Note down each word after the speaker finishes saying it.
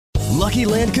Lucky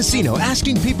Land Casino,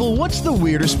 asking people, what's the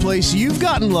weirdest place you've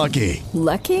gotten lucky?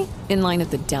 Lucky? In line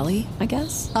at the deli, I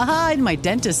guess? Aha, in my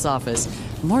dentist's office.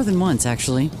 More than once,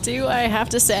 actually. Do I have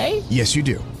to say? Yes, you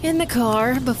do. In the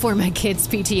car before my kids'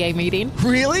 PTA meeting.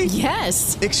 Really?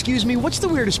 Yes. Excuse me, what's the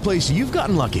weirdest place you've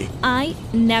gotten lucky? I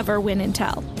never win and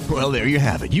tell. Well, there you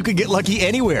have it. You can get lucky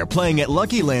anywhere, playing at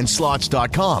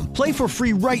LuckyLandSlots.com. Play for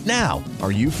free right now.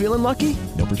 Are you feeling lucky?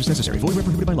 No purchase necessary. Void where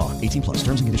prohibited by law. 18 plus.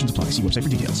 Terms and conditions apply. See website for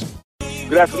details.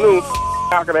 Good afternoon.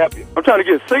 How can I help you? I'm trying to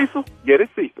get Cecil. Yeah, this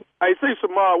Cecil. Hey, Cecil,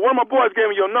 one of my boys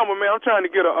gave me your number, man. I'm trying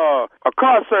to get a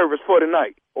car service for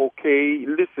tonight. Okay,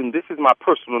 listen, this is my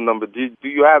personal number. Do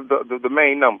you have the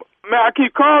main number? Man, I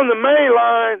keep calling the main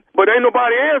line, but ain't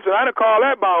nobody answering. I done called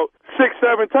that about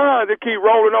 6-7 times. It keep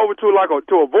rolling over to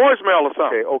a voicemail or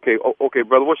something. Okay,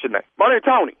 brother. What's your name? My name's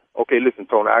Tony. Okay, listen,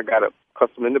 Tony, I got a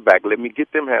customer in the back. Let me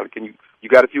get them handled. You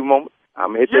got a few moments?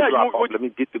 I'm going to hit the drop off. Let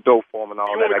me get the dough for him and all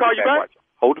that. You want me to call you back?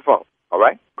 Hold the phone, all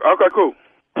right? Okay, cool.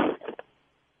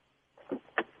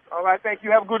 All right, thank you.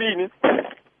 Have a good evening.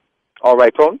 All right,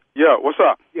 Tony? Yeah, what's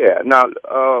up? Yeah, now,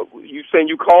 you saying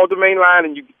you called the main line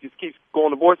and you just keep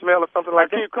going to voicemail or something like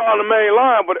that? I keep calling the main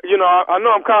line, but, I know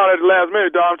I'm calling at the last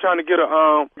minute, dog. I'm trying to get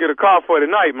a car for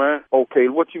tonight, man. Okay,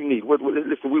 what you need?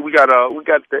 Listen, we got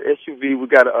the SUV, we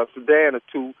got a sedan or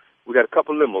two, we got a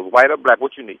couple limos, white or black.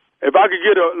 What you need? If I could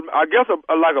get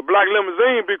like a black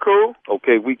limousine, be cool.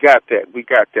 Okay, we got that.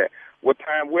 What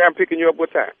time? Where I'm picking you up?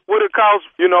 What time? What it costs,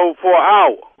 for an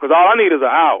hour? Because all I need is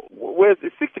an hour. Well, it's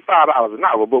 $65 an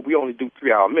hour, but we only do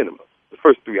 3 hour minimum. The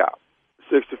first 3 hours.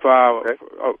 65.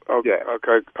 Okay. Yeah.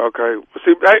 Okay.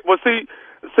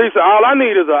 See, so all I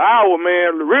need is an hour,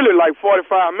 man. Really, like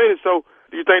 45 minutes. So,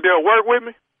 do you think they'll work with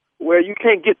me? Well, you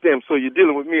can't get them, so you're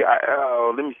dealing with me.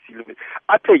 Let me see.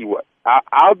 I tell you what.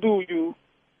 I'll do you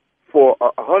for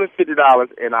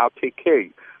 $150, and I'll take care of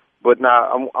you. But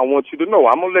now I want you to know,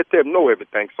 I'm going to let them know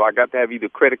everything. So I got to have either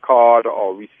credit card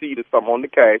or receipt or something on the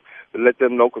cash to let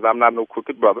them know, because I'm not no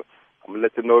crooked brother. I'm going to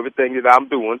let them know everything that I'm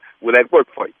doing. Will that work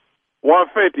for you?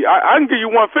 150. I can give you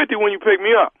 150 when you pick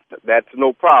me up. That's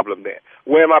no problem then.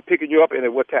 Where am I picking you up and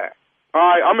at what time? All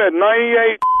right, I'm at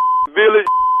 98 Village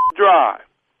Drive.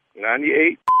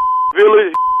 98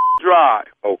 Village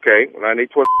Drive. Okay, 98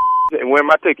 and where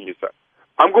am I taking you, sir?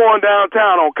 I'm going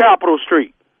downtown on Capitol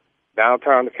Street.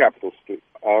 Downtown to Capitol Street.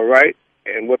 All right.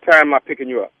 And what time am I picking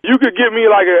you up? You could get me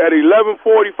like at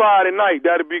 11:45 tonight.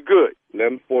 That'd be good.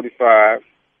 11:45.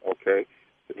 Okay.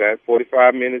 So that's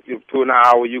 45 minutes. 2 an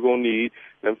hour you're going to need.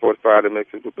 11:45. That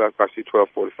makes it actually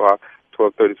 12:45,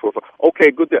 12:30, 12:45.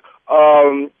 Okay, good there.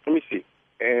 Let me see.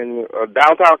 And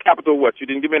downtown Capitol, what? You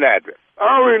didn't give me an address. I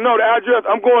don't really know the address.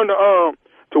 I'm going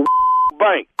to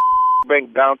Bank.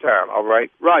 Bank downtown, all right?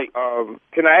 Right.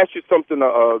 Can I ask you something,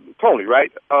 Tony,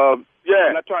 right? Yeah.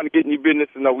 I'm not trying to get in your business,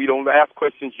 and we don't ask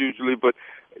questions usually, but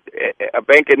a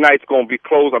bank at night's going to be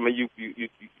closed. I mean,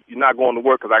 you're not going to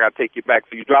work because I got to take you back.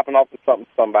 So you're dropping off to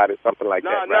somebody, something like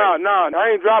that, right? No,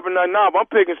 I ain't dropping nothing now, but I'm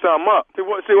picking something up. See,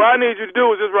 what I need you to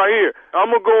do is this right here.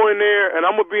 I'm going to go in there, and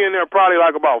I'm going to be in there probably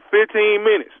like about 15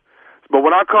 minutes. But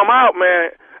when I come out, man,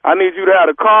 I need you to have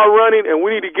the car running, and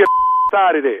we need to get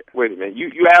out of there. Wait a minute.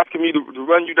 You asking me to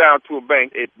run you down to a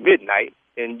bank at midnight,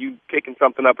 and you picking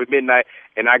something up at midnight,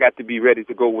 and I got to be ready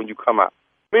to go when you come out.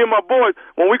 Me and my boys,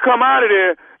 when we come out of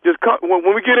there, when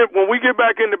we get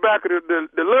back in the back of the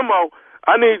limo,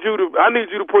 I need you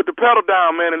to put the pedal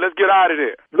down, man, and let's get out of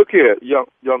there. Look here, young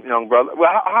brother.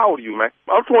 Well, how old are you, man?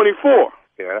 I'm 24.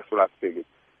 Yeah, that's what I figured.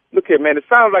 Look here, man. It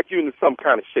sounds like you're into some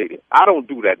kind of shady. I don't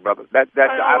do that, brother.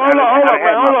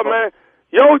 Hold up, man.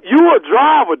 Yo, you a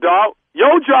driver, dog.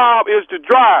 Your job is to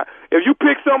drive. If you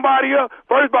pick somebody up,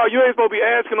 first of all, you ain't supposed to be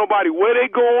asking nobody where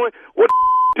they going, what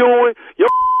doing.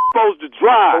 You're supposed to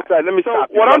drive. Okay, let me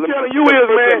stop you. What I'm telling you is,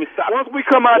 man, once we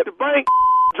come out the bank,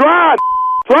 drive.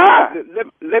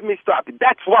 Let me stop you.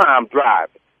 That's why I'm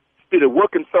driving. Instead of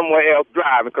working somewhere else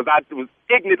driving, because I was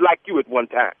ignorant like you at one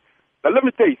time. Now, let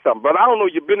me tell you something, brother. I don't know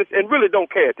your business and really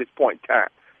don't care at this point in time.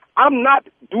 I'm not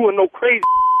doing no crazy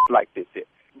like this here.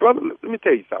 Brother, let me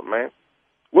tell you something, man.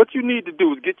 What you need to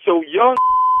do is get your young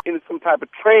into some type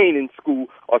of training school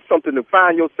or something to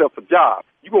find yourself a job.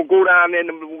 You're going to go down there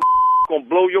and them going to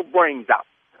blow your brains out.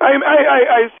 Hey,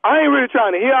 I ain't really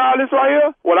trying to hear all this right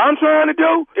here. What I'm trying to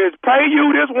do is pay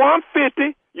you this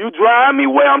 $150. You drive me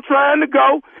where I'm trying to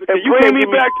go, and you bring me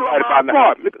back to my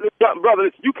apartment. Brother,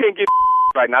 listen, you can't get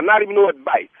right now. Not even no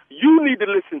advice. You need to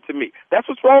listen to me. That's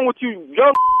what's wrong with you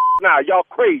young now. Y'all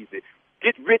crazy.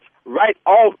 Get rich right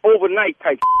all overnight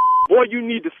type. Boy, you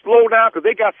need to slow down because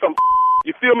they got some.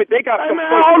 You feel me? They got some. Man,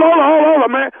 hold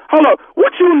on, man. Hold up.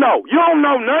 What you know? You don't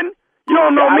know nothing. You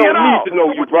don't know me at all. I don't need to know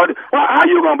you, brother. How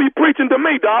you gonna be preaching to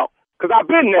me, dog? Because I've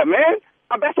been there, man.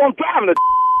 That's why I'm driving a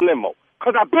limo.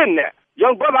 Because I've been there.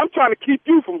 Young brother, I'm trying to keep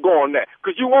you from going there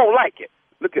because you won't like it.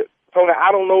 Look at Tony,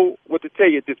 I don't know what to tell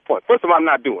you at this point. First of all, I'm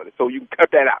not doing it, so you can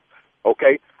cut that out,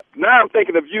 okay? Now I'm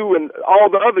thinking of you and all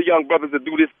the other young brothers that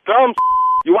do this dumb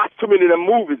You watch too many of them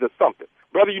movies or something.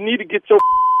 Brother, you need to get your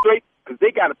straight because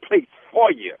they got a place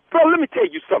for you. Bro, let me tell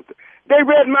you something. They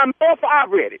read my mail, I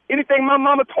read it. Anything my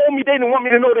mama told me, they didn't want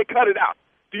me to know, they cut it out.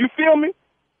 Do you feel me?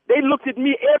 They looked at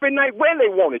me every night when they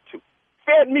wanted to.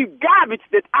 Fed me garbage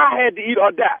that I had to eat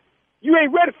or die. You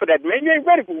ain't ready for that, man. You ain't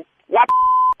ready for why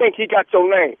think he got your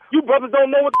name. You brothers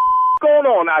don't know what's going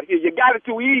on out here. You got it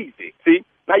too easy. See?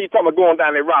 Now you talking about going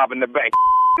down there robbing the bank.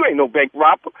 You ain't no bank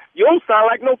robber. You don't sound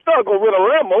like no thug over with a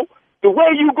limo. The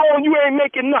way you going, you ain't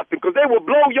making nothing because they will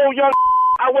blow your young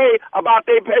away about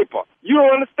their paper. You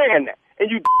don't understand that. And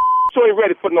you so ain't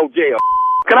ready for no jail.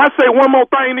 Can I say one more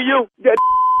thing to you?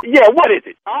 Yeah, what is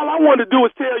it? All I want to do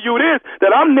is tell you this,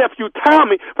 that I'm nephew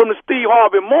Tommy from the Steve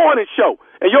Harvey Morning Show.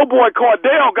 And your boy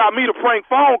Cordell got me to prank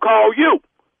phone call you.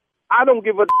 I don't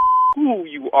give a who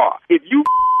you are. If you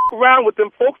around with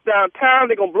them folks downtown,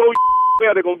 they're going to blow you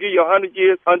well, they're going to give you 100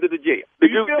 years under the jail. Did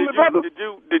you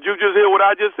just hear what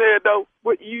I just said, though?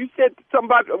 Well, you said something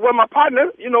about, well, my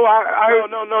partner, you know,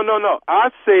 No. I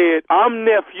said I'm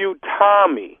nephew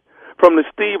Tommy from the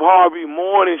Steve Harvey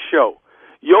Morning Show.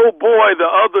 Your boy,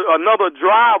 another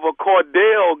driver,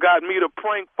 Cordell, got me to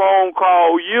prank phone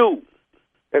call you.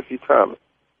 Nephew Tommy.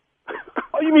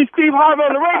 Oh, you mean Steve Harvey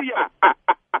on the radio?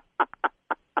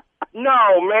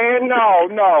 No, man, no.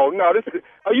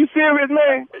 Are you serious,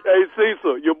 man? Hey,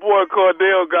 Cecil, your boy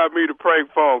Cordell got me to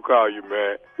prank phone call you,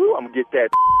 man. Ooh, I'm going to get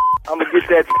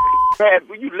that. Man,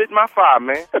 you lit my fire,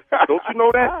 man. Don't you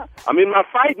know that? I'm in my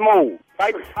fight mode.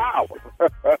 Fight power.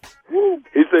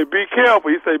 He said, be careful.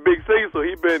 He said, Big Cecil,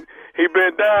 he been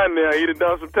down there. He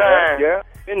done some time. Yeah,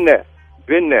 been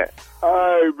there. All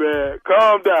right, man.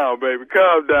 Calm down, baby.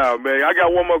 Calm down, man. I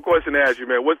got one more question to ask you,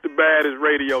 man. What's the baddest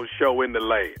radio show in the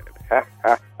land?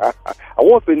 I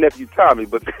won't say Nephew Tommy,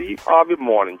 but the Steve Harvey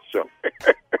Morning Show.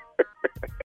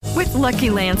 With Lucky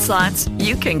Land Slots,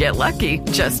 you can get lucky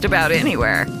just about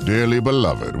anywhere. Dearly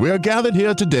beloved, we are gathered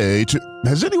here today to...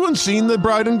 Has anyone seen the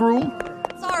bride and groom?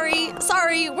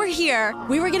 Sorry, we're here.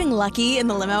 We were getting lucky in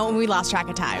the limo and we lost track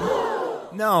of time.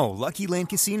 No, Lucky Land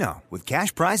Casino, with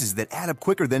cash prizes that add up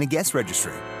quicker than a guest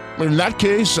registry. In that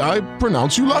case, I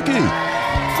pronounce you lucky.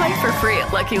 Play for free at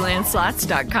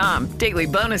LuckyLandSlots.com. Daily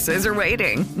bonuses are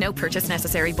waiting. No purchase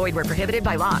necessary. Void where prohibited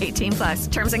by law.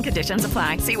 18+. Terms and conditions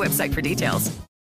apply. See website for details.